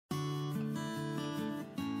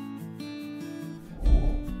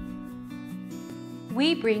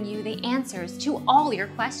we bring you the answers to all your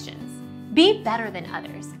questions. Be better than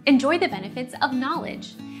others. Enjoy the benefits of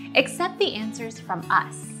knowledge. Accept the answers from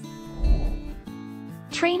us.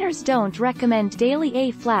 Trainers don't recommend daily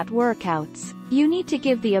A-flat workouts. You need to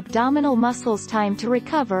give the abdominal muscles time to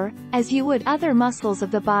recover, as you would other muscles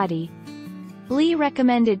of the body. Lee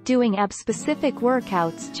recommended doing ab-specific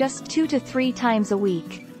workouts just 2 to 3 times a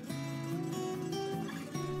week.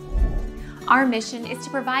 Our mission is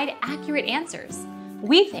to provide accurate answers.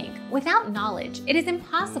 We think without knowledge, it is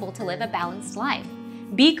impossible to live a balanced life.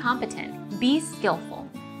 Be competent, be skillful.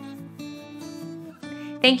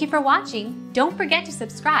 Thank you for watching. Don't forget to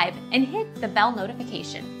subscribe and hit the bell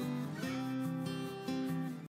notification.